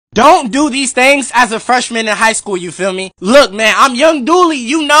Don't do these things as a freshman in high school, you feel me? Look, man, I'm young Dooley.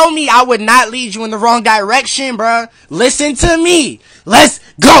 You know me. I would not lead you in the wrong direction, bruh. Listen to me. Let's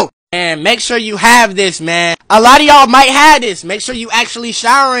go. And make sure you have this, man. A lot of y'all might have this. Make sure you actually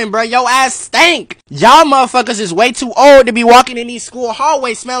showering, bro. Your ass stink. Y'all motherfuckers is way too old to be walking in these school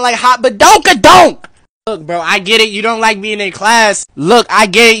hallways smelling like hot badonka-donk. Look, bro, I get it. You don't like being in class. Look, I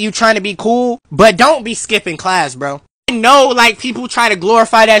get it. You trying to be cool, but don't be skipping class, bro. I know, like, people try to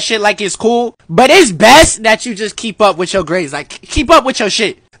glorify that shit like it's cool, but it's best that you just keep up with your grades. Like, keep up with your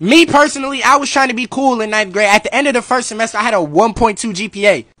shit. Me, personally, I was trying to be cool in 9th grade. At the end of the first semester, I had a 1.2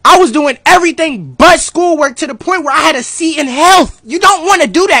 GPA. I was doing everything but schoolwork to the point where I had a C in health. You don't want to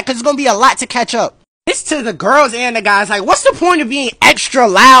do that because it's going to be a lot to catch up. It's to the girls and the guys. Like, what's the point of being extra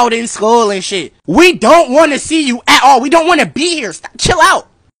loud in school and shit? We don't want to see you at all. We don't want to be here. Stop, chill out.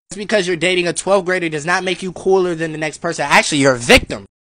 Just because you're dating a 12th grader does not make you cooler than the next person. Actually, you're a victim.